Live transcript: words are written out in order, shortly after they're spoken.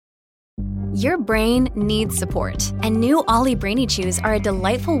Your brain needs support, and new Ollie Brainy Chews are a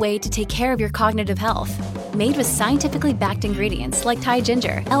delightful way to take care of your cognitive health. Made with scientifically backed ingredients like Thai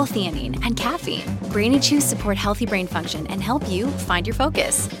ginger, L-theanine, and caffeine, Brainy Chews support healthy brain function and help you find your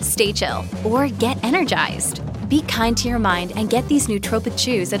focus, stay chill, or get energized. Be kind to your mind and get these nootropic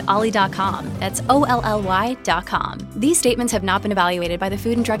chews at ollie.com. That's OLLY.com. These statements have not been evaluated by the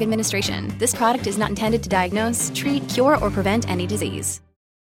Food and Drug Administration. This product is not intended to diagnose, treat, cure, or prevent any disease.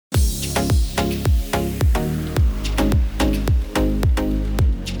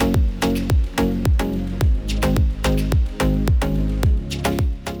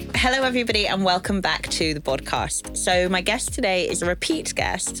 Hello, everybody, and welcome back to the podcast. So my guest today is a repeat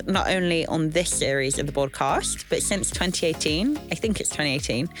guest, not only on this series of the podcast, but since 2018, I think it's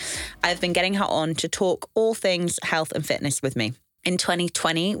 2018, I've been getting her on to talk all things health and fitness with me. In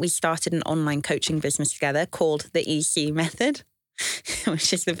 2020, we started an online coaching business together called the EC Method,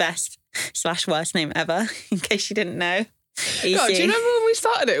 which is the best / worst name ever, in case you didn't know. EC. God, do you remember when we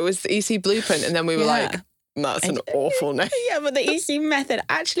started it? It was the EC Blueprint, and then we were like, that's an awful name. Yeah, but the EC Method,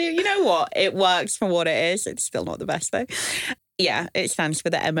 actually, you know what? It works for what it is. It's still not the best, though. Yeah, it stands for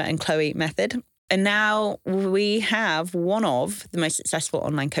the Emma and Chloe Method. And now we have one of the most successful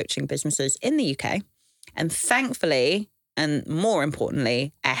online coaching businesses in the UK. And thankfully, and more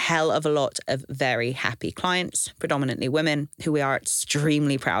importantly, a hell of a lot of very happy clients, predominantly women, who we are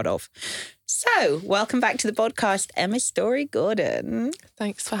extremely proud of. So, welcome back to the podcast, Emma Story-Gordon.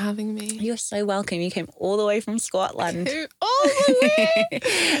 Thanks for having me. You're so welcome. You came all the way from Scotland. All the way!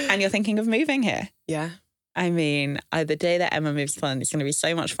 And you're thinking of moving here. Yeah. I mean, the day that Emma moves to London, it's going to be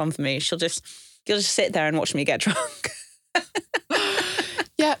so much fun for me. You'll just sit there and watch me get drunk.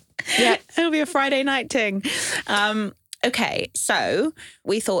 Yeah. It'll be a Friday night thing. Okay, so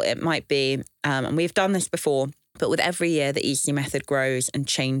we thought it might be, and we've done this before, but with every year, the EC Method grows and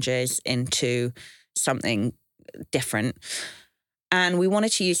changes into something different. And we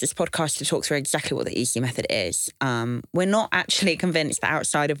wanted to use this podcast to talk through exactly what the EC Method is. We're not actually convinced that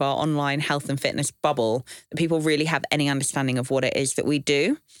outside of our online health and fitness bubble, that people really have any understanding of what it is that we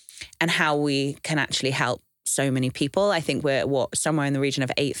do and how we can actually help so many people. I think we're somewhere in the region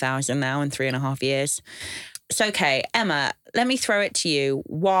of 8,000 now in 3.5 years. So, okay, Emma, let me throw it to you.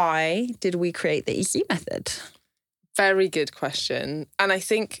 Why did we create the EC Method? Very good question. And I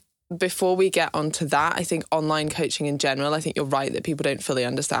think before we get onto that, I think online coaching in general, I think you're right that people don't fully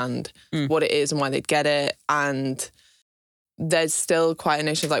understand what it is and why they'd get it. And there's still quite a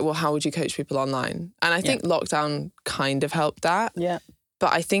notion of like, well, how would you coach people online? And I think lockdown kind of helped that. Yeah.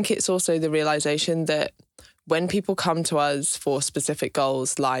 But I think it's also the realization that when people come to us for specific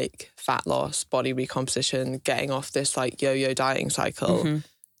goals like fat loss, body recomposition, getting off this like yo-yo dieting cycle,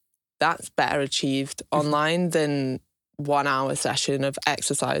 that's better achieved online than 1 hour session of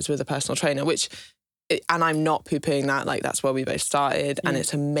exercise with a personal trainer, and I'm not poo-pooing that, like that's where we both started and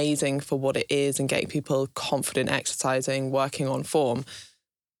it's amazing for what it is and getting people confident exercising, working on form.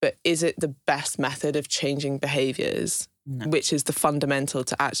 But is it the best method of changing behaviours, which is the fundamental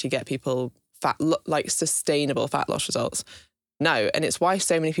to actually get people sustainable fat loss results? No. And it's why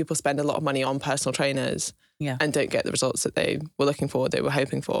so many people spend a lot of money on personal trainers and don't get the results that they were looking for, they were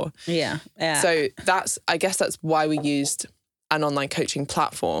hoping for. Yeah. So I guess that's why we used an online coaching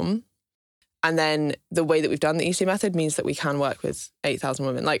platform. And then the way that we've done the EC Method means that we can work with 8,000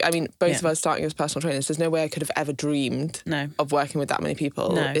 women. Like, I mean, both of us starting as personal trainers, there's no way I could have ever dreamed of working with that many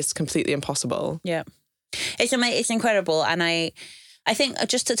people. No. It's completely impossible. Yeah. It's incredible. And I think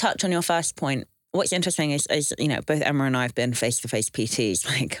just to touch on your first point, what's interesting is, you know, both Emma and I have been face-to-face PTs,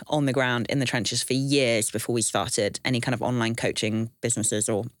 like on the ground in the trenches for years before we started any kind of online coaching businesses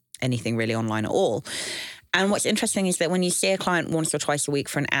or anything really online at all. And what's interesting is that when you see a client once or twice a week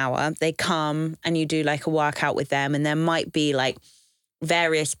for an hour, they come and you do like a workout with them, and there might be like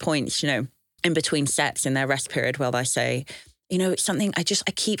various points, you know, in between sets in their rest period where they say, you know, it's something I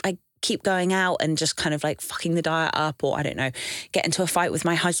keep going out and just kind of like fucking the diet up, or I don't know, get into a fight with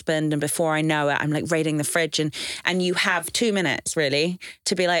my husband, and before I know it, I'm like raiding the fridge, and you have 2 minutes really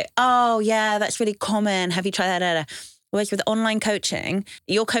to be like, oh yeah, that's really common. Have you tried that? Whereas with online coaching,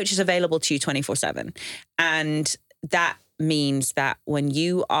 your coach is available to you 24/7. And that means that when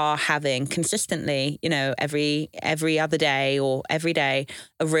you are having consistently, you know, every other day or every day,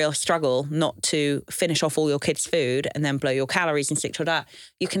 a real struggle not to finish off all your kids' food and then blow your calories and stick to that,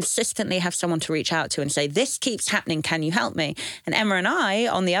 you consistently have someone to reach out to and say, this keeps happening, can you help me? And Emma and I,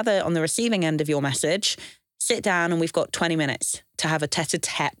 on the receiving end of your message, sit down and we've got 20 minutes to have a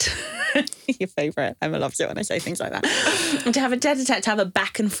tete-a-tete. Your favourite. Emma loves it when I say things like that. To have a tete-a-tete, to have a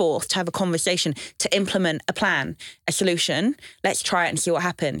back and forth, to have a conversation, to implement a plan, a solution. Let's try it and see what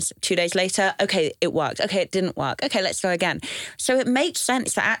happens. 2 days later, okay, it worked. Okay, it didn't work. Okay, let's go again. So it makes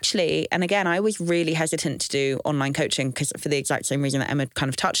sense that actually, and again, I was really hesitant to do online coaching because for the exact same reason that Emma kind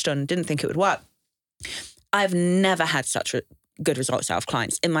of touched on, didn't think it would work. I've never had such good results out of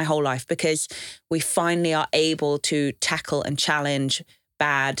clients in my whole life because we finally are able to tackle and challenge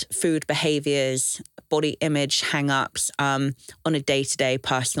bad food behaviors, body image hang-ups on a day-to-day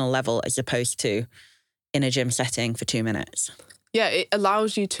personal level as opposed to in a gym setting for 2 minutes. Yeah, it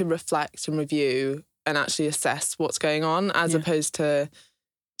allows you to reflect and review and actually assess what's going on as opposed to,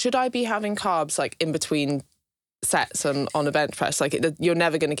 should I be having carbs like in between sets on a bench press? Like you're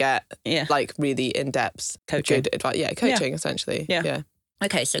never going to get like really in-depth coaching. Good advice. Yeah, coaching essentially. Yeah.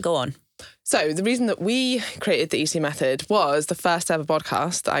 Okay, so go on. So the reason that we created the EC method was the first ever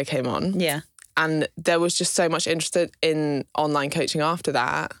podcast that I came on. Yeah. And there was just so much interest in online coaching after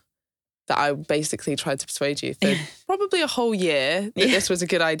that I basically tried to persuade you for probably a whole year that this was a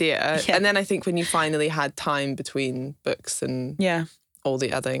good idea. Yeah. And then I think when you finally had time between books and all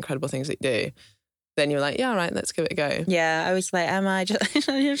the other incredible things that you do, then you're like, yeah, all right, let's give it a go. Yeah, I was like, Emma, I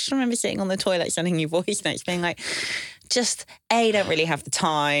just remember sitting on the toilet sending you voice notes being like, just A, don't really have the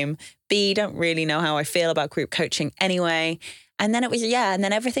time, B, don't really know how I feel about group coaching anyway. And then it was, and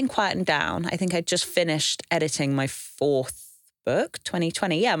then everything quietened down. I think I just finished editing my fourth book,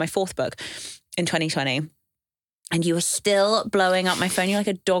 2020. Yeah, my fourth book in 2020. And you were still blowing up my phone. You're like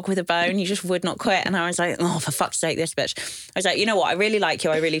a dog with a bone. You just would not quit. And I was like, oh, for fuck's sake, this bitch. I was like, you know what? I really like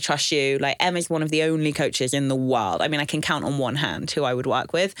you. I really trust you. Like, Emma's one of the only coaches in the world. I mean, I can count on one hand who I would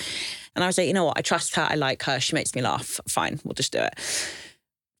work with. And I was like, you know what? I trust her. I like her. She makes me laugh. Fine, we'll just do it.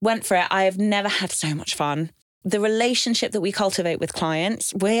 Went for it. I have never had so much fun. The relationship that we cultivate with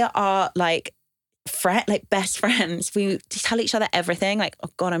clients, we are like best friends. We tell each other everything. Like, oh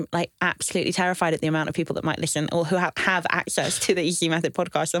God, I'm like absolutely terrified at the amount of people that might listen or who have access to the EC Method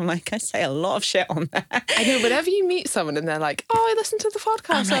podcast. I'm like, I say a lot of shit on there. I know, whenever you meet someone and they're like, oh, I listened to the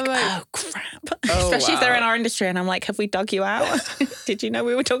podcast. I'm like, oh crap. Especially if they're in our industry and I'm like, have we dug you out? Did you know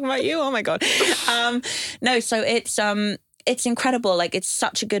we were talking about you? Oh my God. No, so it's incredible. Like, it's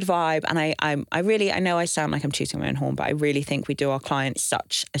such a good vibe. And I know I sound like I'm tooting my own horn, but I really think we do our clients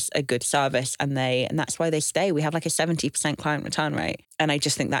such a good service and that's why they stay. We have like a 70% client return rate. And I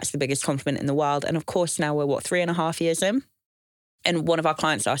just think that's the biggest compliment in the world. And of course, now we're 3.5 years in? And one of our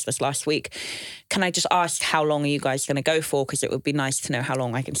clients asked us last week, can I just ask how long are you guys going to go for? Because it would be nice to know how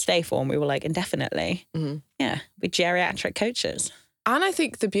long I can stay for. And we were like, indefinitely. Mm-hmm. Yeah, we're geriatric coaches. And I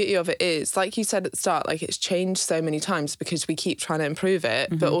think the beauty of it is, like you said at the start, like it's changed so many times because we keep trying to improve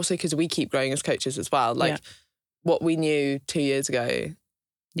it, but also because we keep growing as coaches as well. Like what we knew 2 years ago.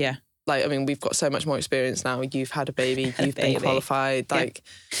 Yeah. Like, I mean, we've got so much more experience now. You've had a baby, you've been qualified, like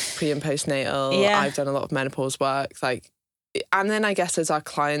pre and postnatal. Yeah. I've done a lot of menopause work. Like, and then I guess as our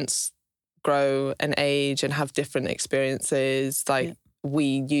clients grow and age and have different experiences, like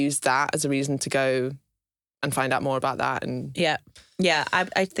we use that as a reason to go and find out more about that. And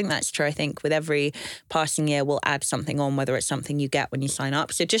I think that's true. I think with every passing year, we'll add something on, whether it's something you get when you sign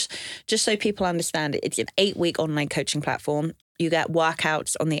up. So just so people understand, it's an 8-week online coaching platform. You get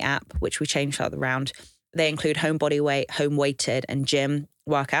workouts on the app, which we change further around. They include home body weight, home weighted, and gym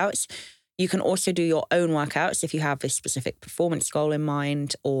workouts. You can also do your own workouts if you have a specific performance goal in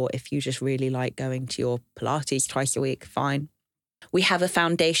mind, or if you just really like going to your Pilates twice a week, fine. We have a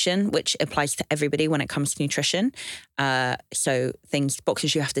foundation which applies to everybody when it comes to nutrition. So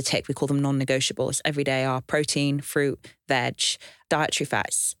boxes you have to tick, we call them non-negotiables. Every day are protein, fruit, veg, dietary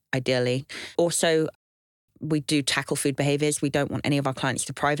fats, ideally. Also, we do tackle food behaviors. We don't want any of our clients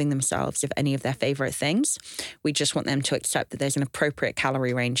depriving themselves of any of their favorite things. We just want them to accept that there's an appropriate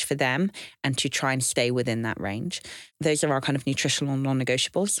calorie range for them and to try and stay within that range. Those are our kind of nutritional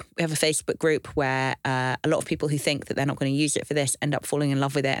non-negotiables. We have a Facebook group where a lot of people who think that they're not going to use it for this end up falling in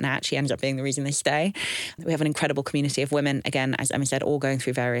love with it, and it actually ends up being the reason they stay. We have an incredible community of women, again, as Emma said, all going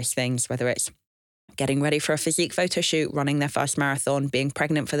through various things, whether it's getting ready for a physique photo shoot, running their first marathon, being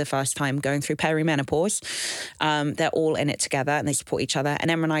pregnant for the first time, going through perimenopause. They're all in it together and they support each other. And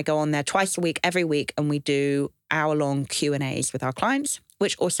Emma and I go on there twice a week, every week, and we do hour-long Q&As with our clients,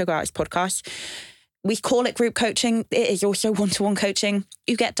 which also go out as podcasts. We call it group coaching. It is also one-to-one coaching.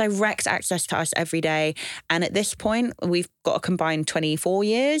 You get direct access to us every day. And at this point, we've got a combined 24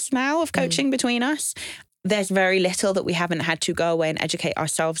 years now of coaching between us. There's very little that we haven't had to go away and educate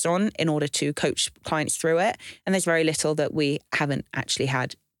ourselves on in order to coach clients through it. And there's very little that we haven't actually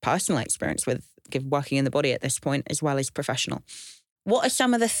had personal experience with working in the body at this point as well as professional. What are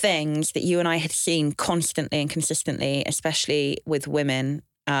some of the things that you and I had seen constantly and consistently, especially with women,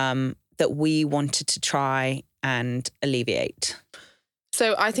 that we wanted to try and alleviate?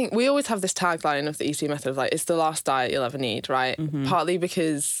 So I think we always have this tagline of the EC method of like, it's the last diet you'll ever need, right? Partly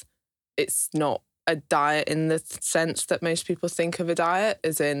because it's not a diet in the sense that most people think of a diet,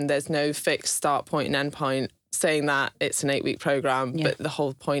 as in there's no fixed start point and end point. Saying that it's an 8-week program, but the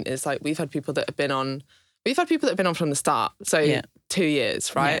whole point is like we've had people that have been on from the start, so 2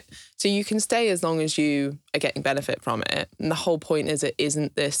 years, right? So you can stay as long as you are getting benefit from it, and the whole point is it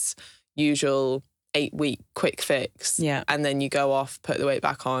isn't this usual 8-week quick fix, and then you go off, put the weight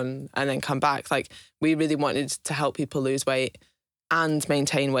back on, and then come back. Like we really wanted to help people lose weight and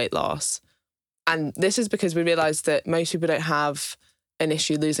maintain weight loss, and this is because we realised that most people don't have an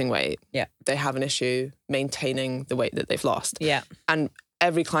issue losing weight. They have an issue maintaining the weight that they've lost. And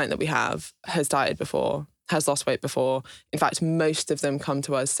every client that we have has dieted before, has lost weight before. In fact, most of them come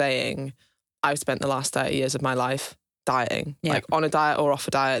to us saying, I've spent the last 30 years of my life dieting, like on a diet or off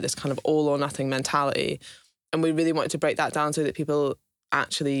a diet, this kind of all or nothing mentality. And we really wanted to break that down so that people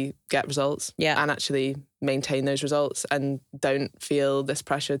actually get results and actually maintain those results and don't feel this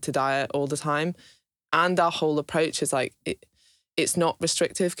pressure to diet all the time. And our whole approach is like, it's not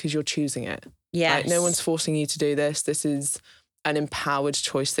restrictive because you're choosing it. Like, no one's forcing you to do this. This is an empowered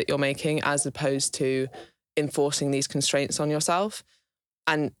choice that you're making as opposed to enforcing these constraints on yourself.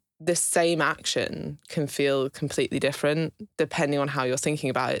 And the same action can feel completely different depending on how you're thinking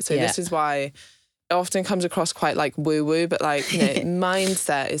about it. So this is why it often comes across quite like woo-woo, but like, you know,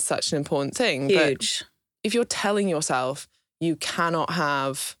 mindset is such an important thing. Huge. But if you're telling yourself you cannot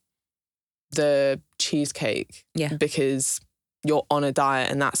have the cheesecake because you're on a diet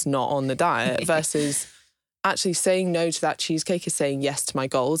and that's not on the diet versus actually saying no to that cheesecake is saying yes to my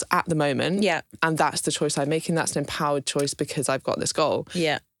goals at the moment. And that's the choice I'm making. That's an empowered choice because I've got this goal.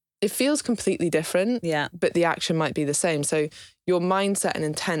 It feels completely different, but the action might be the same. So your mindset and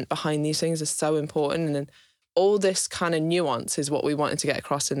intent behind these things is so important. And all this kind of nuance is what we wanted to get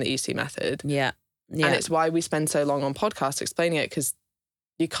across in the EC method. And it's why we spend so long on podcasts explaining it, because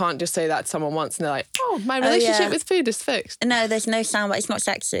you can't just say that to someone once and they're like, oh, my relationship with food is fixed. No, there's no soundbite. It's not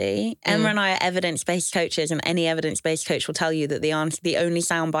sexy. Emma and I are evidence-based coaches, and any evidence-based coach will tell you that the only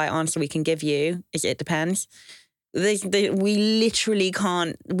soundbite answer we can give you is it depends. We literally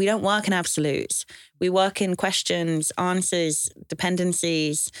can't, we don't work in absolutes. We work in questions, answers,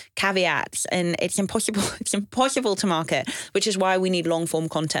 dependencies, caveats, and it's impossible to market, which is why we need long form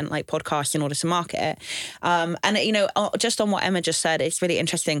content like podcasts in order to market it. And, you know, just on what Emma just said, it's really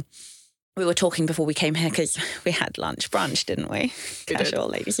interesting. We were talking before we came here because we had brunch, didn't we? Casual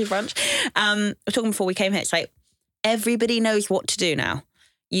legacy brunch. We're talking before we came here. It's like everybody knows what to do now.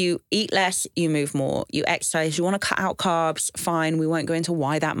 You eat less, you move more, you exercise, you want to cut out carbs, fine. We won't go into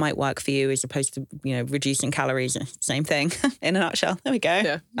why that might work for you as opposed to, you know, reducing calories. Same thing in a nutshell. There we go.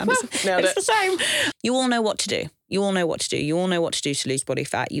 Yeah. It's the same. You all know what to do. You all know what to do. You all know what to do to lose body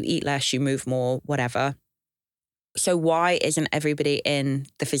fat. You eat less, you move more, whatever. So why isn't everybody in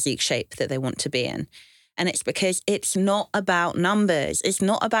the physique shape that they want to be in? And it's because it's not about numbers. It's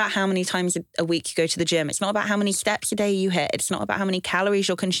not about how many times a week you go to the gym. It's not about how many steps a day you hit. It's not about how many calories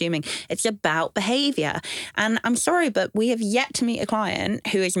you're consuming. It's about behavior. And I'm sorry, but we have yet to meet a client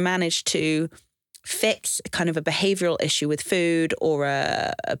who has managed to fix kind of a behavioral issue with food or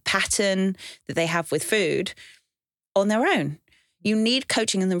a pattern that they have with food on their own. You need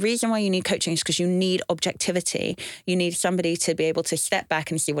coaching. And the reason why you need coaching is because you need objectivity. You need somebody to be able to step back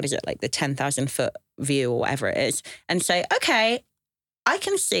and see, what is it, like the 10,000 foot view or whatever it is, and say, okay, I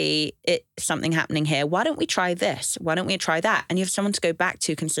can see something happening here. Why don't we try this? Why don't we try that? And you have someone to go back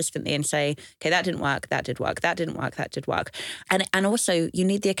to consistently and say, okay, that didn't work. That did work. That didn't work. That did work. And also you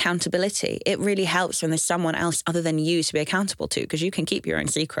need the accountability. It really helps when there's someone else other than you to be accountable to, because you can keep your own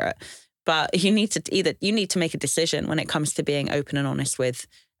secret. But you need to make a decision when it comes to being open and honest with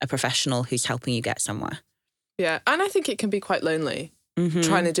a professional who's helping you get somewhere. Yeah. And I think it can be quite lonely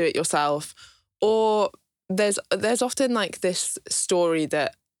trying to do it yourself. Or there's often like this story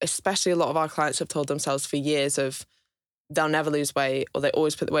that especially a lot of our clients have told themselves for years of they'll never lose weight, or they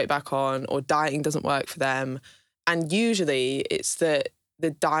always put the weight back on, or dieting doesn't work for them. And usually it's that the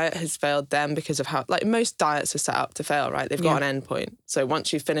diet has failed them because of how, like, most diets are set up to fail, right? They've got an end point. So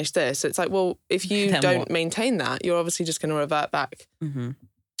once you finish this, it's like, well, if you don't maintain that, you're obviously just going to revert back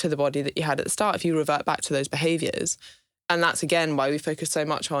to the body that you had at the start if you revert back to those behaviours. And that's, again, why we focus so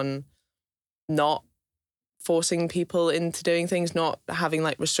much on not forcing people into doing things, not having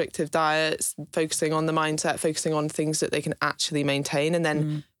like restrictive diets, focusing on the mindset, focusing on things that they can actually maintain, and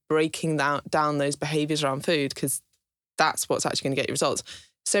then breaking down those behaviors around food, because that's what's actually going to get you results.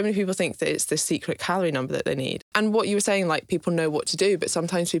 So many people think that it's the secret calorie number that they need. And what you were saying, like, people know what to do, but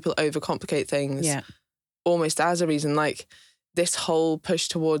sometimes people overcomplicate things almost as a reason. Like, this whole push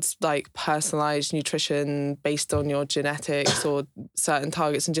towards like personalized nutrition based on your genetics or certain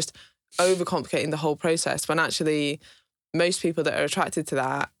targets, and just overcomplicating the whole process, when actually most people that are attracted to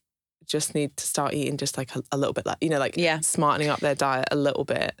that just need to start eating just like a little bit, like, you know, like smartening up their diet a little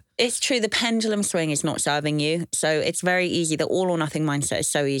bit. It's true. The pendulum swing is not serving you. So it's very easy. The all or nothing mindset is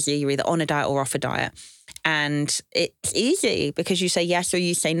so easy. You're either on a diet or off a diet. And it's easy because you say yes or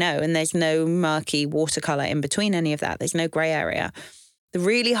you say no. And there's no murky watercolor in between any of that. There's no gray area. The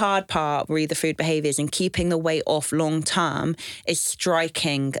really hard part re the food behaviors and keeping the weight off long term is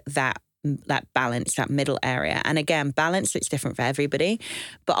striking that balance, that middle area. And again, balance looks different for everybody.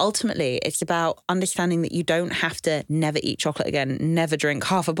 But ultimately, it's about understanding that you don't have to never eat chocolate again, never drink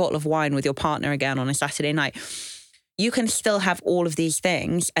half a bottle of wine with your partner again on a Saturday night. You can still have all of these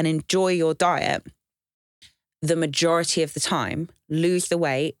things and enjoy your diet the majority of the time, lose the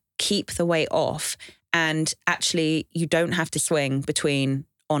weight, keep the weight off, and actually you don't have to swing between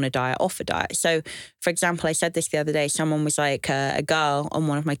on a diet, off a diet. So, for example, I said this the other day, someone was like, a girl on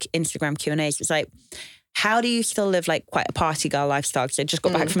one of my Instagram Q&As was like, how do you still live like quite a party girl lifestyle? Because I just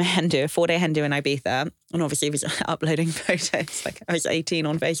got back from a 4-day hen do in Ibiza, and obviously was uploading photos like I was 18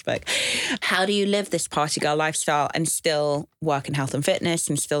 on Facebook. How do you live this party girl lifestyle and still work in health and fitness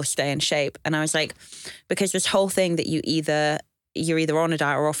and still stay in shape? And I was like, because this whole thing that you're either on a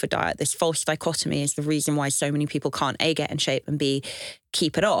diet or off a diet, this false dichotomy is the reason why so many people can't A, get in shape, and B,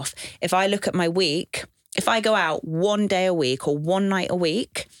 keep it off. If I look at my week, if I go out one day a week or one night a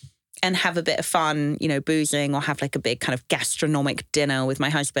week and have a bit of fun, you know, boozing, or have like a big kind of gastronomic dinner with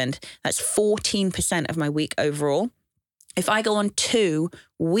my husband, that's 14% of my week overall. If I go on 2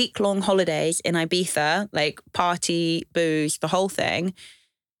 week-long holidays in Ibiza, like party, booze, the whole thing,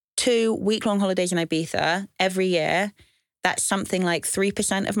 2 week-long holidays in Ibiza every year, that's something like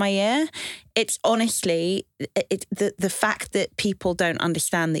 3% of my year. It's honestly, the fact that people don't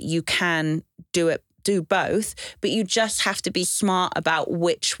understand that you can do both, but you just have to be smart about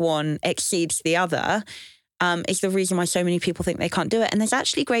which one exceeds the other, is the reason why so many people think they can't do it. And there's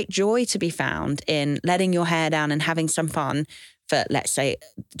actually great joy to be found in letting your hair down and having some fun for, let's say,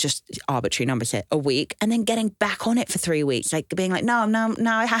 just arbitrary numbers here, a week, and then getting back on it for 3 weeks, like being like, no,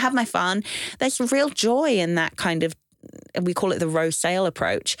 I have my fun. There's real joy in that kind of, we call it the row sale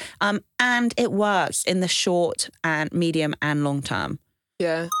approach. And it works in the short and medium and long term.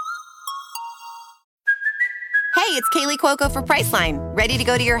 Yeah. Hey, it's Kaylee Cuoco for Priceline. Ready to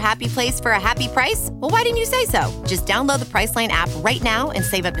go to your happy place for a happy price? Well, why didn't you say so? Just download the Priceline app right now and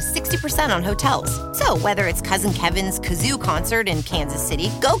save up to 60% on hotels. So whether it's Cousin Kevin's Kazoo Concert in Kansas City,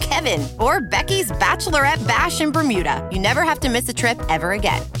 go Kevin, or Becky's Bachelorette Bash in Bermuda, you never have to miss a trip ever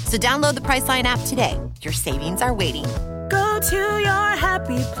again. So download the Priceline app today. Your savings are waiting. Go to your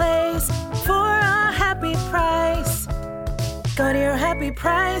happy place for a happy price. Go to your happy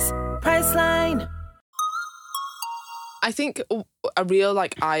price, Priceline. I think a real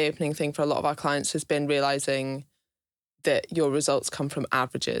like eye-opening thing for a lot of our clients has been realizing that your results come from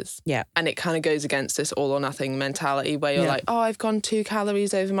averages. Yeah. And it kind of goes against this all or nothing mentality where you're like, oh, I've gone 2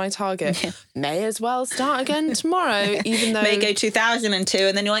 calories over my target. Yeah. May as well start again tomorrow, even though... May go 2002,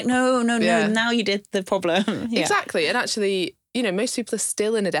 and then you're like, no, now you did the problem. Yeah. Exactly. And actually, you know, most people are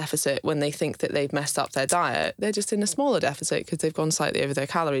still in a deficit when they think that they've messed up their diet. They're just in a smaller deficit because they've gone slightly over their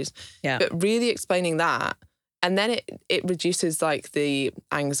calories. Yeah. But really explaining that, and then it reduces like the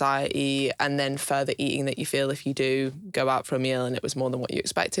anxiety and then further eating that you feel if you do go out for a meal and it was more than what you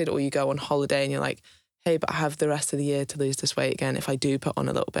expected, or you go on holiday and you're like, hey, but I have the rest of the year to lose this weight again if I do put on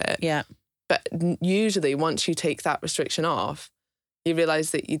a little bit. Yeah. But usually once you take that restriction off, you realise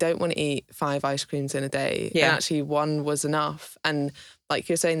that you don't want to eat 5 ice creams in a day. Yeah. And actually 1 was enough. And like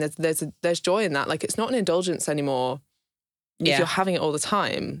you're saying, there's joy in that. Like, it's not an indulgence anymore. If you're having it all the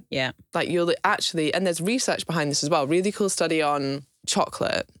time. Yeah. Like, you'll actually, and there's research behind this as well, really cool study on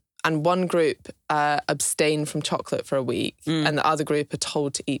chocolate. And one group abstain from chocolate for a week, and the other group are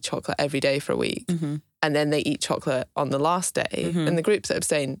told to eat chocolate every day for a week. Mm-hmm. And then they eat chocolate on the last day. Mm-hmm. And the groups that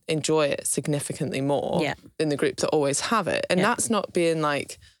abstain enjoy it significantly more than the groups that always have it. And that's not being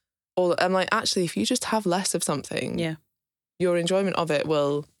like, I'm like, actually, if you just have less of something, your enjoyment of it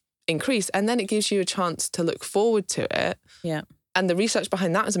will increase, and then it gives you a chance to look forward to it. Yeah. And the research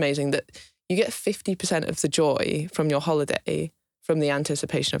behind that is amazing, that you get 50% of the joy from your holiday from the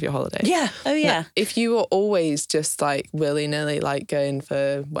anticipation of your holiday. Yeah. Oh yeah. Now, if you were always just like willy-nilly, like going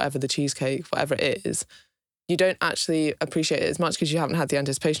for whatever the cheesecake, whatever it is, you don't actually appreciate it as much because you haven't had the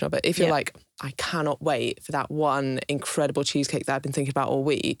anticipation of it. If you're like, I cannot wait for that one incredible cheesecake that I've been thinking about all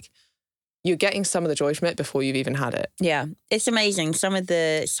week, you're getting some of the joy from it before you've even had it. Yeah, it's amazing. Some of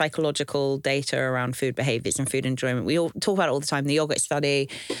the psychological data around food behaviors and food enjoyment, we all talk about it all the time. The yogurt study,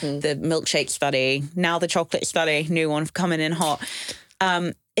 the milkshake study, now the chocolate study, new one coming in hot.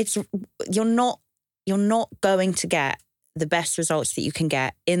 It's you're not going to get the best results that you can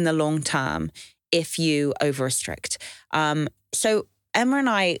get in the long term if you over restrict. So Emma and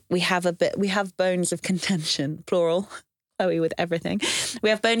I, we have bones of contention, plural. Chloe with everything. We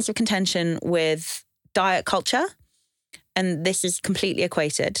have bones of contention with diet culture, and this is completely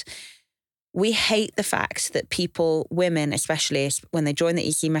equated. We hate the fact that people, women especially, when they join the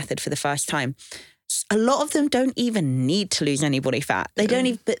EC method for the first time, a lot of them don't even need to lose any body fat. They don't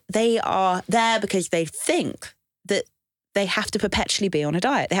even, but they are there because they think that they have to perpetually be on a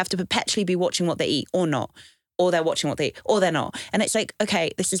diet. They have to perpetually be watching what they eat or not. Or they're watching what they eat, or they're not. And it's like,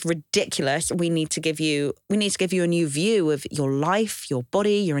 okay, this is ridiculous. We need to give you a new view of your life, your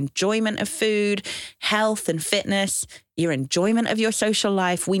body, your enjoyment of food, health and fitness, your enjoyment of your social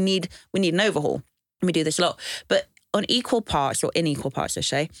life. We need an overhaul. And we do this a lot. But on equal parts, or in equal parts, I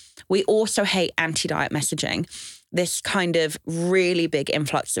say, we also hate anti-diet messaging. This kind of really big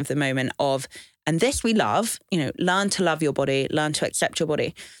influx of the moment of, and this we love, learn to love your body, learn to accept your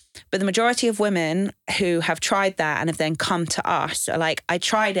body. But the majority of women who have tried that and have then come to us are like, I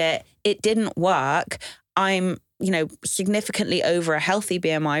tried it, it didn't work. I'm, significantly over a healthy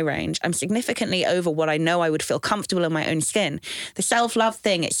BMI range. I'm significantly over what I know I would feel comfortable in my own skin. The self-love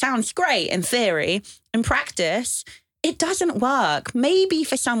thing, it sounds great in theory. In practice, it doesn't work. Maybe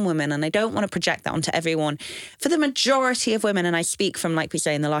for some women, and I don't want to project that onto everyone. For the majority of women, and I speak from, like we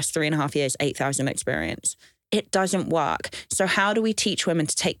say, in the last 3.5 years, 8,000 experience, it doesn't work. So how do we teach women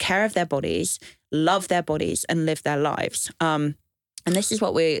to take care of their bodies, love their bodies, and live their lives? And this is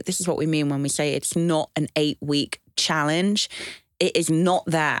what we mean when we say it's not an 8-week challenge. It is not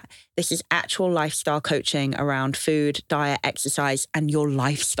that. This is actual lifestyle coaching around food, diet, exercise, and your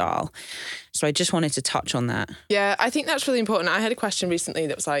lifestyle. So I just wanted to touch on that. Yeah, I think that's really important. I had a question recently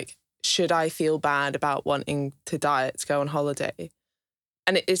that was like, should I feel bad about wanting to diet to go on holiday?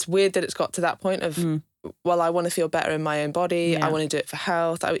 And it's weird that it's got to that point of, well, I want to feel better in my own body. Yeah. I want to do it for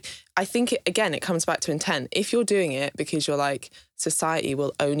health. I think, it comes back to intent. If you're doing it because you're like, society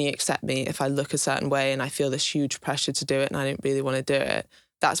will only accept me if I look a certain way and I feel this huge pressure to do it and I don't really want to do it,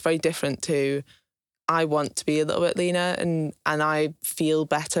 that's very different to, I want to be a little bit leaner and I feel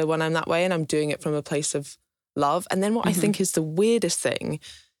better when I'm that way and I'm doing it from a place of love. And then what I think is the weirdest thing,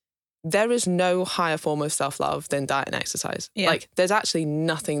 there is no higher form of self-love than diet and exercise. Yeah. Like, there's actually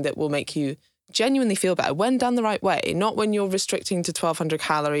nothing that will make you genuinely feel better when done the right way, not when you're restricting to 1,200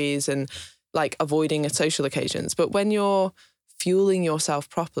 calories and like avoiding social occasions, but when you're fueling yourself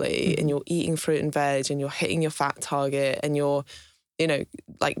properly and you're eating fruit and veg and you're hitting your fat target and you're,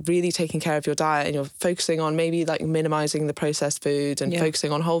 like really taking care of your diet and you're focusing on maybe like minimizing the processed foods and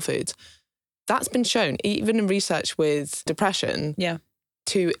focusing on whole foods. That's been shown, even in research with depression,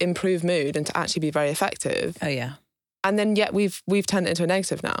 to improve mood and to actually be very effective. Oh, yeah. And then yet we've turned it into a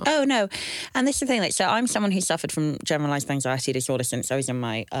negative now. Oh, no. And this is the thing, so I'm someone who suffered from generalized anxiety disorder since I was in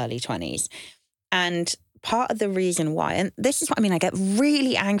my early 20s. And part of the reason why, and this is what I get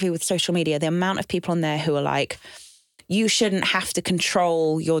really angry with social media, the amount of people on there who are like, you shouldn't have to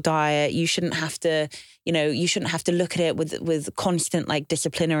control your diet. You shouldn't have to, you shouldn't have to look at it with constant like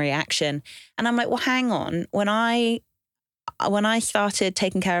disciplinary action. And I'm like, well, hang on. When I started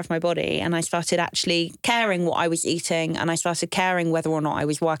taking care of my body and I started actually caring what I was eating and I started caring whether or not I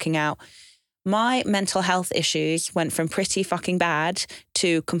was working out, my mental health issues went from pretty fucking bad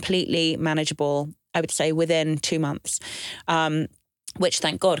to completely manageable, I would say, within 2 months. Which,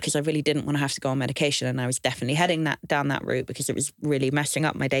 thank God, because I really didn't want to have to go on medication and I was definitely heading down that route because it was really messing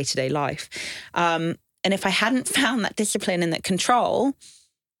up my day-to-day life. And if I hadn't found that discipline and that control,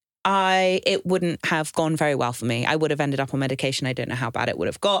 it wouldn't have gone very well for me. I would have ended up on medication. I don't know how bad it would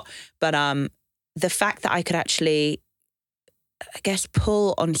have got. But the fact that I could actually, I guess,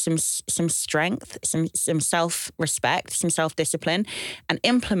 pull on some strength, some self-respect, some self-discipline, and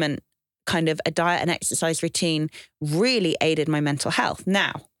implement kind of a diet and exercise routine really aided my mental health.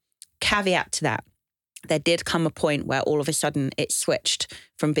 Now, caveat to that, there did come a point where all of a sudden it switched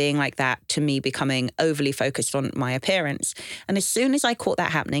from being like that to me becoming overly focused on my appearance. And as soon as I caught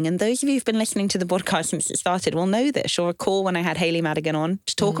that happening, and those of you who've been listening to the podcast since it started will know this. You'll recall when I had Hayley Madigan on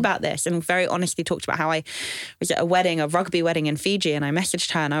to talk about this, and very honestly talked about how I was at a rugby wedding in Fiji, and I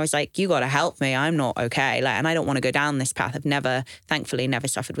messaged her and I was like, you got to help me. I'm not okay. And I don't want to go down this path. I've thankfully never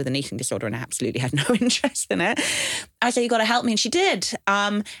suffered with an eating disorder, and I absolutely had no interest in it. I said, you got to help me. And she did.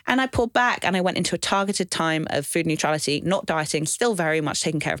 And I pulled back and I went into a targeted time of food neutrality, not dieting, still very much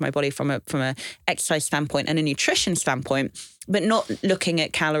taking care of my body from a exercise standpoint and a nutrition standpoint, but not looking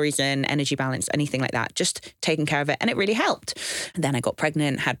at calories in, energy balance, anything like that, just taking care of it. And it really helped. And then I got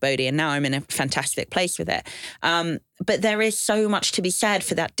pregnant, had Bodhi, and now I'm in a fantastic place with it. But there is so much to be said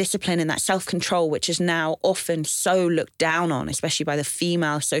for that discipline and that self-control, which is now often so looked down on, especially by the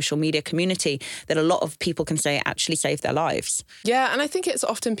female social media community, that a lot of people can say actually saved their lives. Yeah, and I think it's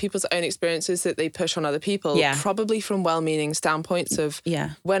often people's own experiences that they push on other people, probably from well-meaning standpoints of,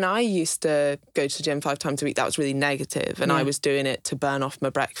 when I used to go to the gym 5 times a week, that was really negative, and I was doing it to burn off my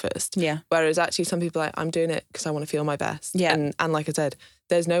breakfast. Whereas actually some people are like, I'm doing it because I want to feel my best. And like I said,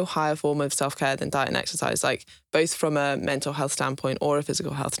 there's no higher form of self-care than diet and exercise, like both from a mental health standpoint or a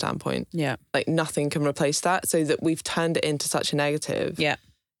physical health standpoint. Like nothing can replace that, so that we've turned it into such a negative.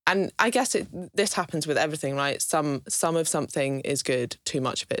 And I guess this happens with everything, right? Some of something is good, too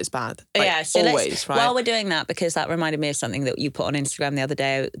much of it is bad. Like, so always, right? While we're doing that, because that reminded me of something that you put on Instagram the other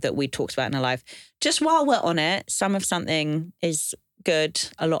day that we talked about in a live. Just while we're on it, some of something is good,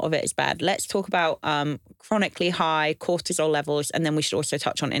 a lot of it is bad. Let's talk about chronically high cortisol levels, and then we should also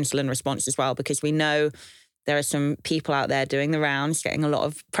touch on insulin response as well, because we know there are some people out there doing the rounds, getting a lot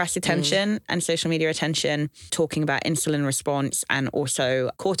of press attention and social media attention, talking about insulin response and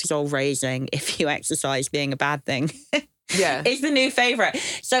also cortisol raising if you exercise being a bad thing. It's the new favourite.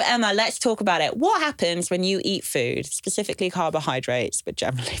 So Emma, let's talk about it. What happens when you eat food, specifically carbohydrates, but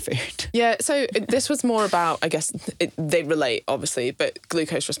generally food? Yeah, so this was more about, I guess, they relate, obviously, but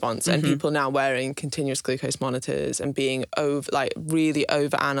glucose response and people now wearing continuous glucose monitors and being really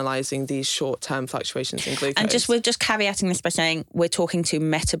over-analysing these short-term fluctuations in glucose. And we're just caveating this by saying we're talking to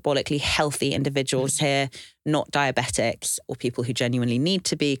metabolically healthy individuals here, not diabetics or people who genuinely need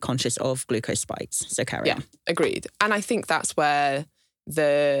to be conscious of glucose spikes. So carry on. Agreed. And I think that's where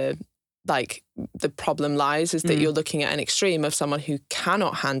the problem lies, is that you're looking at an extreme of someone who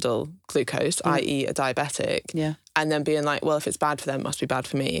cannot handle glucose, i.e. a diabetic, and then being like, well, if it's bad for them, it must be bad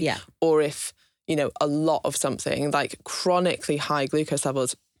for me. Or if, a lot of something like chronically high glucose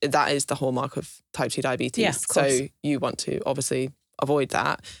levels, that is the hallmark of type 2 diabetes. So you want to obviously avoid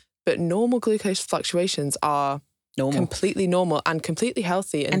that. But normal glucose fluctuations are completely normal and completely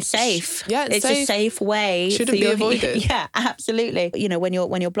healthy and safe. It's a safe way. Shouldn't be avoided. Yeah, absolutely. When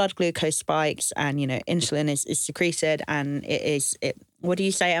your blood glucose spikes and insulin is secreted, and it what do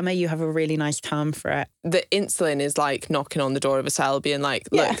you say, Emma? You have a really nice term for it. The insulin is like knocking on the door of a cell, being like,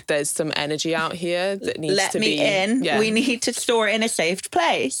 look, there's some energy out here that needs Let to me be in. We need to store it in a safe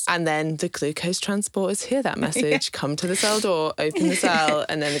place. And then the glucose transporters hear that message, come to the cell door, open the cell,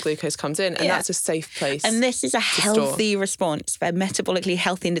 and then the glucose comes in, and that's a safe place. And this is a healthy response. They're metabolically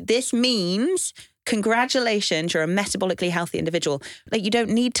healthy. And this means, congratulations, you're a metabolically healthy individual. Like, you don't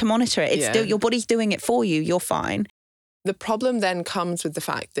need to monitor it. It's still, your body's doing it for you. You're fine. The problem then comes with the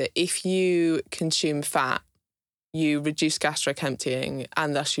fact that if you consume fat, you reduce gastric emptying,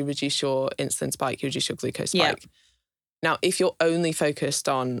 and thus you reduce your insulin spike, you reduce your glucose spike. Now, if you're only focused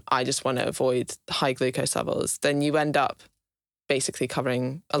on, I just want to avoid high glucose levels, then you end up basically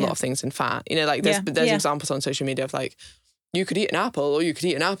covering a lot of things in fat. There's examples on social media of like, you could eat an apple, or you could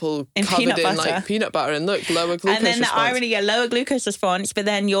eat an apple covered in like peanut butter, and look, lower glucose response. And then the irony, lower glucose response, but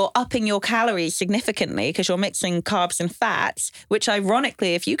then you're upping your calories significantly because you're mixing carbs and fats, which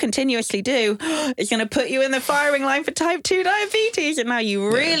ironically, if you continuously do, is going to put you in the firing line for type 2 diabetes. And now you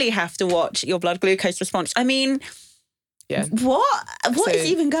really have to watch your blood glucose response. I mean, what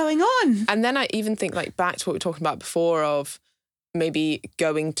is even going on? And then I even think like back to what we were talking about before of maybe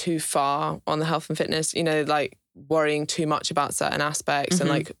going too far on the health and fitness, like worrying too much about certain aspects and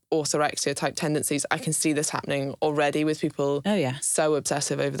like orthorexia type tendencies. I can see this happening already with people so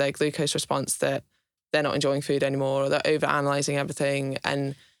obsessive over their glucose response that they're not enjoying food anymore, or they're over analysing everything.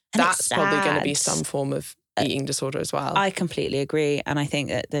 And that's probably going to be some form of eating disorder as well. I completely agree. And I think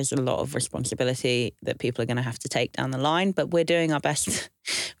that there's a lot of responsibility that people are going to have to take down the line, but we're doing our best.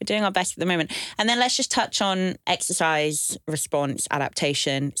 We're doing our best at the moment. And then let's just touch on exercise response,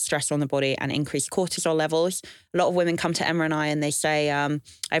 adaptation, stress on the body, and increased cortisol levels. A lot of women come to Emma and I and they say,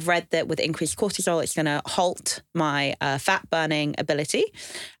 I've read that with increased cortisol, it's going to halt my fat burning ability.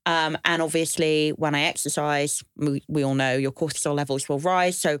 And obviously, when I exercise, we all know your cortisol levels will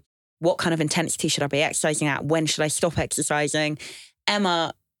rise. So what kind of intensity should I be exercising at? When should I stop exercising?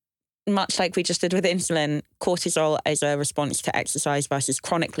 Emma, much like we just did with insulin, cortisol is a response to exercise versus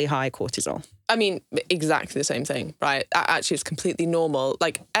chronically high cortisol. I mean, exactly the same thing, right? Actually, it's completely normal.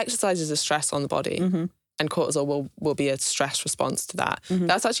 Like, exercise is a stress on the body, and cortisol will be a stress response to that.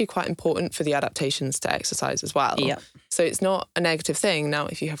 That's actually quite important for the adaptations to exercise as well. Yeah. So it's not a negative thing. Now,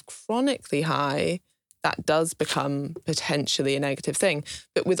 if you have chronically high, that does become potentially a negative thing.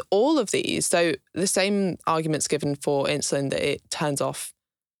 But with all of these, so the same argument's given for insulin, that it turns off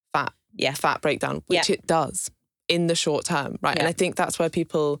fat breakdown, which it does in the short term, right? And I think that's where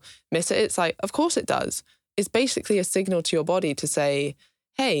people miss it. It's like, of course it does. It's basically a signal to your body to say,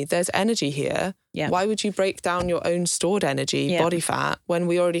 hey, there's energy here. Yeah. Why would you break down your own stored energy, body fat, when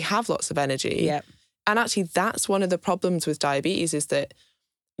we already have lots of energy? Yeah. And actually, that's one of the problems with diabetes, is that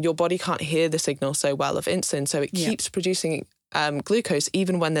your body can't hear the signal so well of insulin. So it keeps producing glucose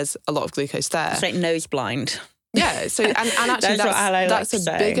even when there's a lot of glucose there. It's like nose blind. Yeah. So and actually that's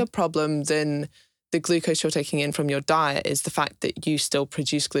a bigger problem than the glucose you're taking in from your diet, is the fact that you still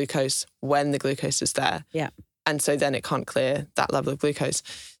produce glucose when the glucose is there. Yeah. And so then it can't clear that level of glucose.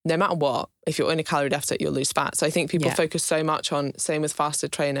 No matter what, if you're in a calorie deficit, you'll lose fat. So I think people focus so much on, same with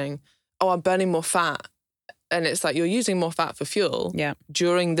fasted training, oh, I'm burning more fat. And it's like, you're using more fat for fuel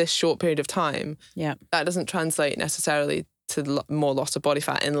during this short period of time. Yeah. That doesn't translate necessarily to more loss of body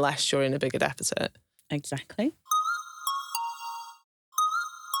fat unless you're in a bigger deficit. Exactly.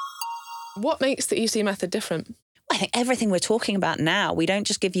 What makes the EC method different? I think everything we're talking about now, we don't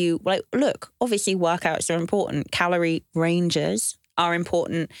just give you, like, look, obviously workouts are important. Calorie ranges are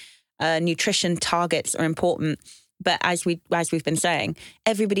important. Nutrition targets are important. But as we've been saying,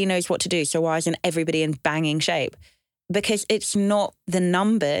 everybody knows what to do. So why isn't everybody in banging shape? Because it's not the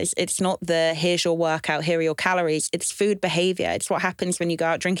numbers. It's not the here's your workout, here are your calories. It's food behavior. It's what happens when you go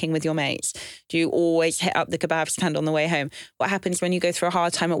out drinking with your mates. Do you always hit up the kebab stand on the way home? What happens when you go through a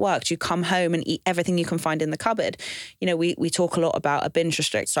hard time at work? Do you come home and eat everything you can find in the cupboard? You know, we talk a lot about a binge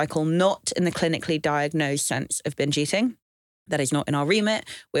restrict cycle, not in the clinically diagnosed sense of binge eating. That is not in our remit.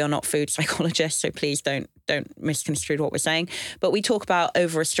 We are not food psychologists, so please don't misconstrue what we're saying. But we talk about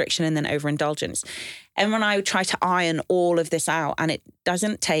over-restriction and then overindulgence. And when I try to iron all of this out, and it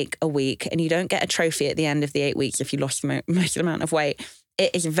doesn't take a week, and you don't get a trophy at the end of the 8 weeks if you lost most amount of weight,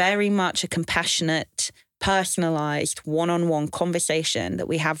 it is very much a compassionate, personalized, one-on-one conversation that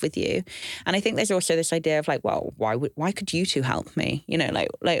we have with you. And I think there's also this idea of like, well, why could you two help me? You know,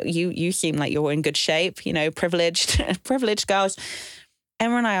 like you seem like you're in good shape, you know, privileged girls.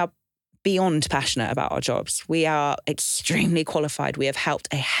 Emma and I are beyond passionate about our jobs. We are extremely qualified. We have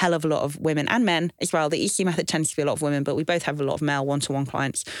helped a hell of a lot of women and men as well. The EC method tends to be a lot of women, but we both have a lot of male one-to-one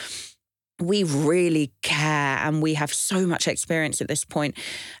clients. We really care, and we have so much experience at this point.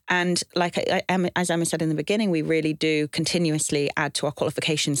 And like as Emma said in the beginning, we really do continuously add to our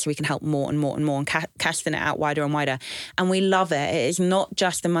qualifications so we can help more and more and more, and casting it out wider and wider. And we love it. It is not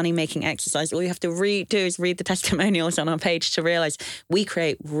just a money-making exercise. All you have to do is read the testimonials on our page to realize we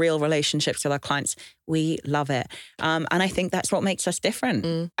create real relationships with our clients. We love it. And I think that's what makes us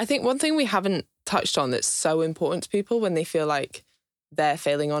different. I think one thing we haven't touched on that's so important to people when they feel like they're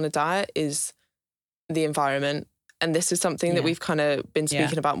failing on a diet is the environment. And this is something that we've kind of been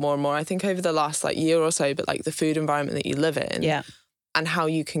speaking about more and more, I think, over the last year or so, but like the food environment that you live in and how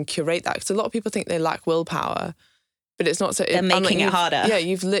you can curate that. Because a lot of people think they lack willpower, but it's not so. They're making it harder. Yeah,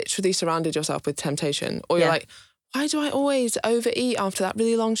 you've literally surrounded yourself with temptation. Or you're like, why do I always overeat after that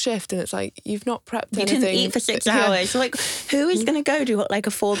really long shift? And it's like, you've not prepped anything. You didn't eat for 6 hours. Like, who is going to go do like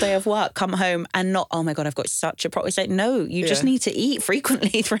a full day of work, come home and not, oh my God, I've got such a problem. It's like, no, you just need to eat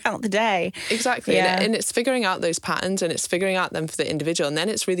frequently throughout the day. Exactly. Yeah. And it's figuring out those patterns, and it's figuring out them for the individual. And then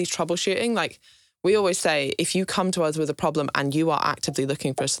it's really troubleshooting. Like we always say, if you come to us with a problem and you are actively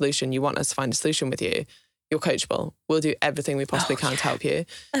looking for a solution, you want us to find a solution with you, you're coachable. We'll do everything we possibly can to help you.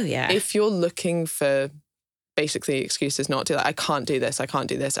 Oh yeah. If you're looking for basically excuses not to, like, I can't do this,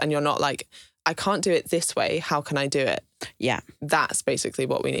 and you're not like, I can't do it this way, how can I do it? Yeah. That's basically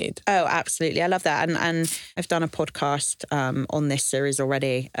what we need. Oh, absolutely. I love that. And I've done a podcast on this series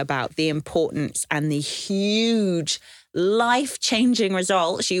already about the importance and the huge life-changing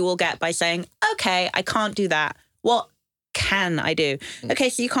results you will get by saying, okay, I can't do that. What can I do? Okay,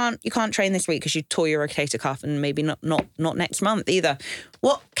 so you can't train this week because you tore your rotator cuff, and maybe not next month either.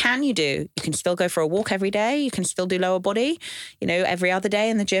 What can you do? You can still go for a walk every day. You can still do lower body, every other day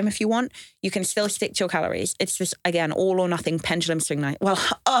in the gym if you want. You can still stick to your calories. It's just, again, all or nothing pendulum swing night. Well,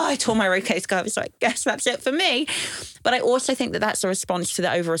 I tore my rotator cuff, so I guess that's it for me. But I also think that that's a response to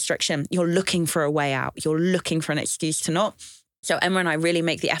the over-restriction. You're looking for a way out. You're looking for an excuse to not. So Emma and I really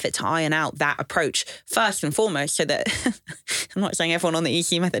make the effort to iron out that approach first and foremost, so that I'm not saying everyone on the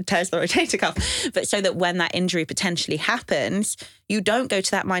EC method tears the rotator cuff, but so that when that injury potentially happens, you don't go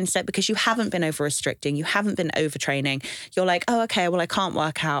to that mindset because you haven't been over-restricting, you haven't been overtraining. You're like, oh, okay, well, I can't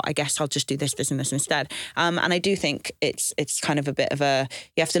work out. I guess I'll just do this, and this instead. And I do think it's kind of a bit of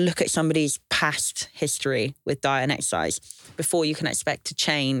you have to look at somebody's past history with diet and exercise before you can expect to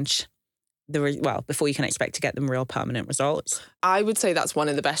change before you can expect to get them real permanent results. I would say that's one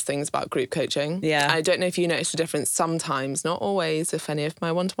of the best things about group coaching. Yeah. I don't know if you notice the difference sometimes, not always, if any of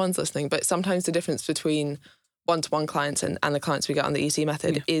my one-to-ones listening, but sometimes the difference between one-to-one clients and the clients we get on the EC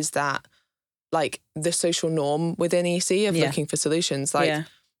method is that, like, the social norm within EC of looking for solutions. Like,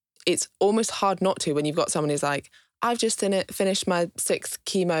 it's almost hard not to when you've got someone who's like, I've just finished my 6th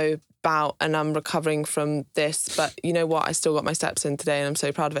chemo bout and I'm recovering from this, but you know what? I still got my steps in today and I'm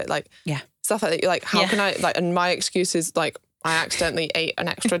so proud of it. Like, stuff like that. You're like, how can I, like, and my excuse is like, I accidentally ate an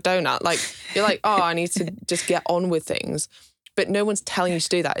extra donut. Like, you're like, oh, I need to just get on with things. But no one's telling you to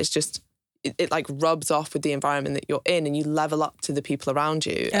do that. It's just, it like rubs off with the environment that you're in and you level up to the people around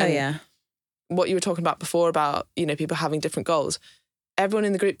you. And what you were talking about before about, people having different goals. Everyone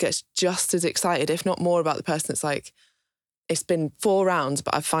in the group gets just as excited, if not more, about the person that's like, it's been 4 rounds,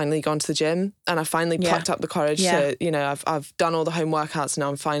 but I've finally gone to the gym and I've finally plucked up the courage to, I've done all the home workouts and now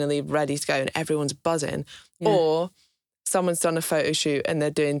I'm finally ready to go and everyone's buzzing. Or someone's done a photo shoot and they're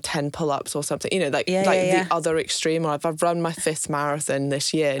doing 10 pull-ups or something, the other extreme. Or I've run my 5th marathon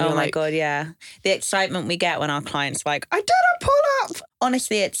this year. And oh my God, yeah. The excitement we get when our clients are like, I did a pull-up.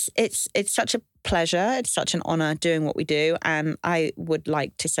 Honestly, it's such a pleasure. It's such an honour doing what we do. And I would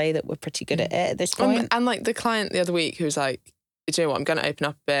like to say that we're pretty good at it at this point. And like the client the other week who's like, do you know what, I'm going to open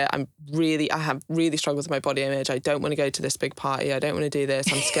up a bit. I have really struggled with my body image. I don't want to go to this big party. I don't want to do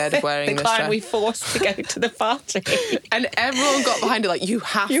this. I'm scared of wearing this dress. We forced to go to the party. And everyone got behind it like, you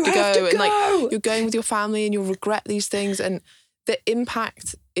have to go. And like, you're going with your family and you'll regret these things. And the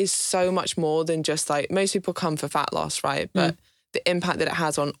impact is so much more than just like, most people come for fat loss, right? But the impact that it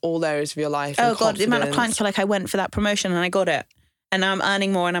has on all areas of your life. Oh God, the amount of clients who are like, I went for that promotion and I got it. And now I'm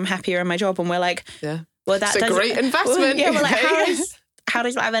earning more and I'm happier in my job. And we're like, well, that's a great investment. Well, we're like, how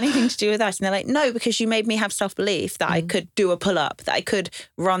does that have anything to do with us? And they're like, no, because you made me have self-belief that I could do a pull-up, that I could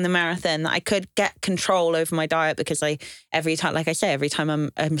run the marathon, that I could get control over my diet because every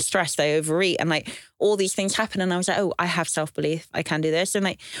time I'm stressed, I overeat and like all these things happen. And I was like, oh, I have self-belief. I can do this. And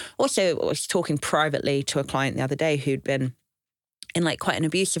like, also I was talking privately to a client the other day who'd been in like quite an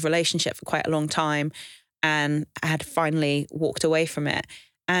abusive relationship for quite a long time and had finally walked away from it.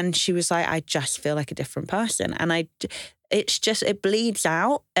 And she was like, I just feel like a different person. And it bleeds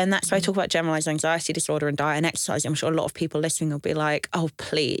out. And that's why I talk about generalized anxiety disorder and diet and exercise. I'm sure a lot of people listening will be like, oh,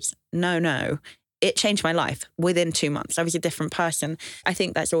 please, no. It changed my life within 2 months. I was a different person. I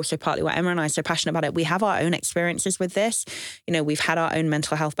think that's also partly why Emma and I are so passionate about it. We have our own experiences with this. We've had our own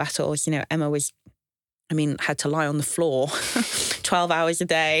mental health battles. Emma had to lie on the floor 12 hours a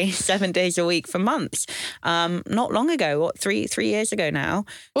day, 7 days a week for months. Not long ago, 3 years ago now.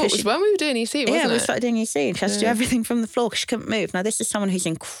 Well, it was when we were doing EC, wasn't it? Yeah, we started doing EC. She has to do everything from the floor because she couldn't move. Now, this is someone who's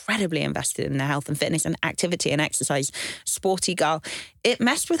incredibly invested in their health and fitness and activity and exercise, sporty girl. It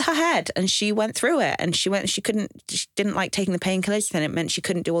messed with her head and she went through it and she didn't like taking the painkillers. Then it meant she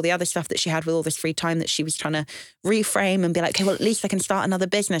couldn't do all the other stuff that she had with all this free time that she was trying to reframe and be like, okay, well, at least I can start another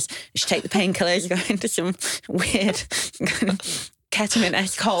business. She take the painkillers, go into some weird kind of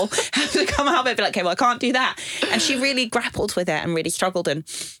ketamine-esque hole, have to come out of it, be like, okay, well, I can't do that. And she really grappled with it and really struggled. And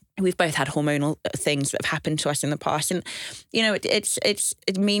we've both had hormonal things that have happened to us in the past. And,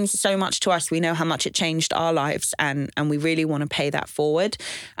 it means so much to us. We know how much it changed our lives and we really want to pay that forward.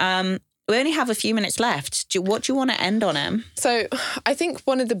 We only have a few minutes left. What do you want to end on, Em? So I think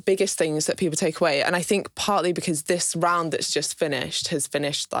one of the biggest things that people take away, and I think partly because this round that's just finished has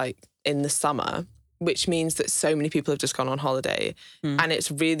finished like in the summer, which means that so many people have just gone on holiday. And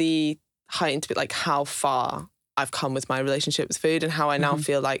it's really heightened to be like how far I've come with my relationship with food and how I now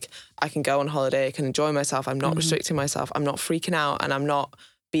feel like I can go on holiday, I can enjoy myself, I'm not restricting myself, I'm not freaking out and I'm not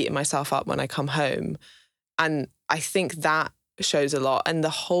beating myself up when I come home. And I think that shows a lot. And the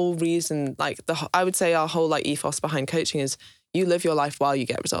whole reason, like I would say our whole like ethos behind coaching is you live your life while you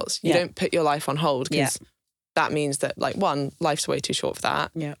get results. You don't put your life on hold, because that means that, like, one, life's way too short for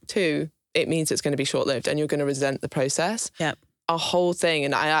that. Yeah. Two, it means it's going to be short-lived and you're going to resent the process. Yeah. Our whole thing,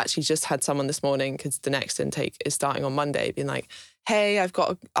 and I actually just had someone this morning, because the next intake is starting on Monday, being like, hey, I've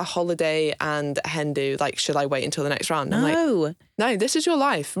got a holiday and a hen do, like, should I wait until the next round? I'm like, no, this is your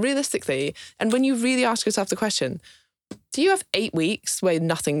life, realistically. And when you really ask yourself the question, do you have 8 weeks where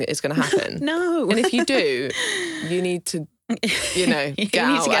nothing is going to happen? No. And if you do, you need to, you know, get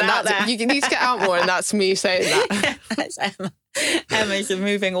out. You need to get out more, and that's me saying that. That's Emma. Emma's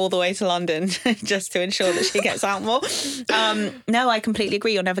moving all the way to London just to ensure that she gets out more. No, I completely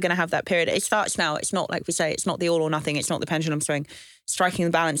agree. You're never going to have that period. It starts now. It's not, like we say, it's not the all or nothing. It's not the pendulum swing. Striking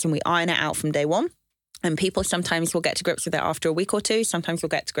the balance, and we iron it out from day one. And people sometimes will get to grips with it after a week or two. Sometimes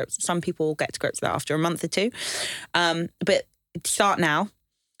some people will get to grips with it after a month or two. But start now.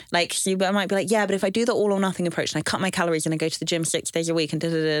 Like, so you might be like, yeah, but if I do the all or nothing approach and I cut my calories and I go to the gym 6 days a week and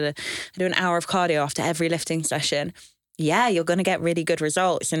I do an hour of cardio after every lifting session, yeah, you're going to get really good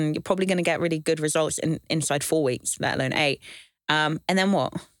results, and you're probably going to get really good results inside 4 weeks, let alone 8. And then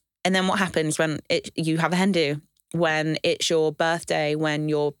what? And then what happens when you have a hen do? When it's your birthday, when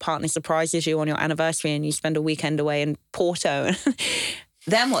your partner surprises you on your anniversary and you spend a weekend away in Porto.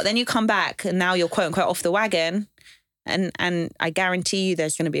 Then what? Then you come back and now you're quote unquote off the wagon. And I guarantee you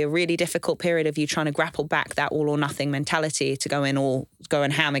there's going to be a really difficult period of you trying to grapple back that all or nothing mentality to go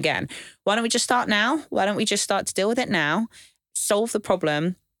and ham again. Why don't we just start now? Why don't we just start to deal with it now? Solve the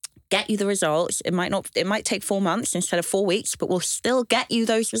problem, get you the results. It might take 4 months instead of 4 weeks, but we'll still get you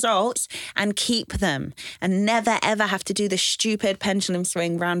those results and keep them, and never ever have to do the stupid pendulum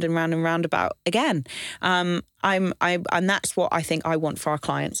swing round and round and roundabout again. And that's what I think I want for our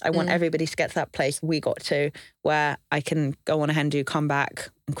clients. I want everybody to get to that place we got to, where I can go on a hen do, come back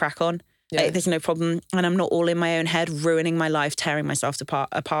and crack on. Yeah. There's no problem. And I'm not all in my own head, ruining my life, tearing myself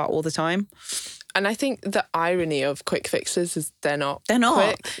apart all the time. And I think the irony of quick fixes is they're not quick.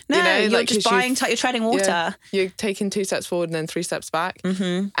 No, you know, you're like, just you're treading water. Yeah, you're taking 2 steps forward and then 3 steps back.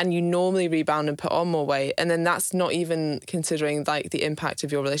 Mm-hmm. And you normally rebound and put on more weight. And then that's not even considering, like, the impact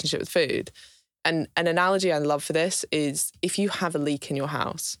of your relationship with food. And an analogy I love for this is if you have a leak in your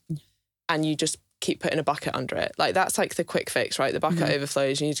house and you just keep putting a bucket under it, like, that's like the quick fix, right? The bucket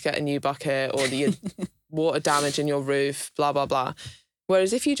overflows, you need to get a new bucket, or the water damage in your roof, blah, blah, blah.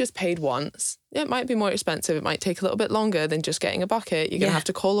 Whereas if you just paid once, it might be more expensive. It might take a little bit longer than just getting a bucket. You're going to have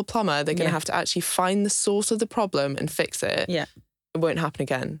to call a plumber. They're going to have to actually find the source of the problem and fix it. Yeah. It won't happen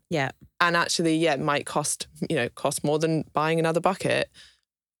again. Yeah. And actually, it might cost more than buying another bucket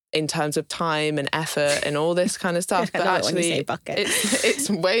in terms of time and effort and all this kind of stuff. But actually, it's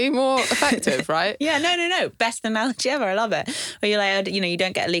way more effective, right? Yeah, no. Best analogy ever. I love it. Or you're like, you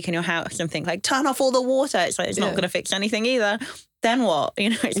don't get a leak in your house and think like, turn off all the water. It's like, it's not going to fix anything either. Then what?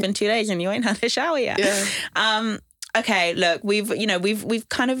 It's been 2 days and you ain't had a shower yet. Yeah. Okay, look, we've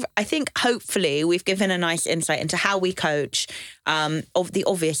kind of, I think hopefully we've given a nice insight into how we coach, of the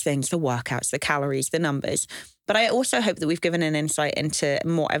obvious things, the workouts, the calories, the numbers. But I also hope that we've given an insight into a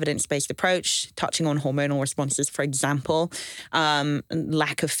more evidence-based approach, touching on hormonal responses, for example,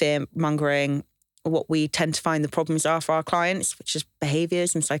 lack of fear-mongering, what we tend to find the problems are for our clients, which is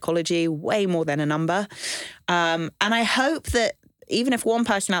behaviors and psychology, way more than a number. And I hope that even if one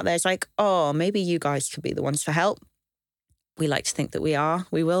person out there is like, oh, maybe you guys could be the ones to help. We like to think that we are.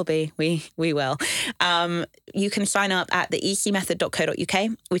 We will be. We will. You can sign up at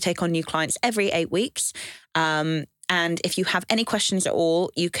theecmethod.co.uk. We take on new clients every 8 weeks. And if you have any questions at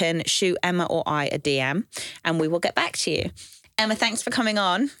all, you can shoot Emma or I a DM and we will get back to you. Emma, thanks for coming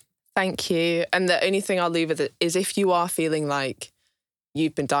on. Thank you. And the only thing I'll leave with it is, if you are feeling like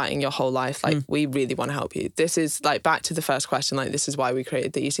you've been dieting your whole life, like, we really want to help you. This is like back to the first question, like, this is why we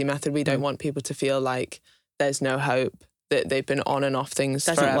created the EC method. We don't want people to feel like there's no hope, that they've been on and off things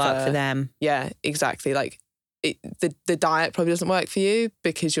doesn't forever. Work for them. Yeah, exactly. Like, the diet probably doesn't work for you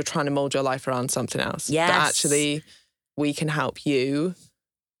because you're trying to mold your life around something else. Yes. But actually, we can help you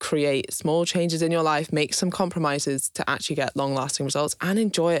create small changes in your life, make some compromises to actually get long-lasting results and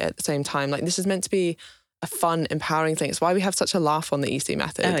enjoy it at the same time. Like, this is meant to be a fun, empowering thing. It's why we have such a laugh on the EC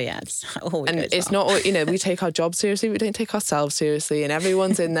method. Oh yeah, it's not, we take our job seriously, we don't take ourselves seriously, and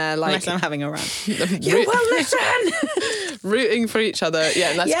everyone's in there like, unless I'm having a run. You will listen. Rooting for each other.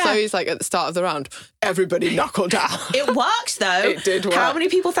 Yeah, unless Chloe's like at the start of the round, everybody knuckle down. It works though. It did work. How many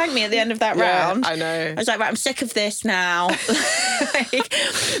people thanked me at the end of that round? I know. I was like, right, I'm sick of this now.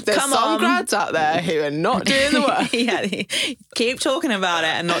 There's some grads out there who are not doing the work. Yeah, keep talking about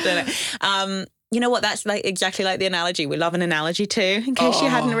it and not doing it. You know what? That's like exactly like the analogy. We love an analogy too, in case you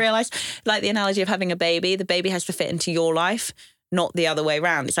hadn't realised. Like the analogy of having a baby. The baby has to fit into your life, not the other way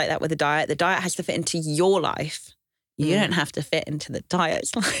around. It's like that with a diet. The diet has to fit into your life. You don't have to fit into the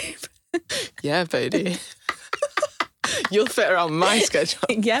diet's life. Yeah, Bodhi. You'll fit around my schedule.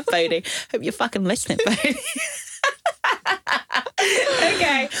 Yeah, Bodhi. Hope you're fucking listening, Bodhi.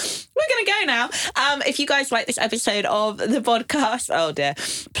 Okay, we're going to go now. If you guys like this episode of the podcast, oh dear,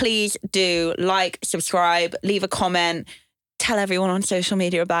 please do like, subscribe, leave a comment, tell everyone on social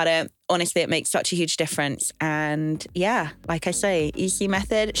media about it. Honestly, it makes such a huge difference. And yeah, like I say, EC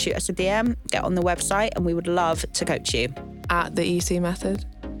Method, shoot us a DM, get on the website, and we would love to coach you. At the EC Method.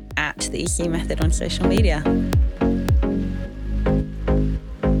 At the EC Method on social media.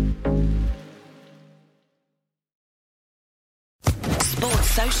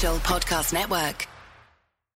 Sports Social Podcast Network.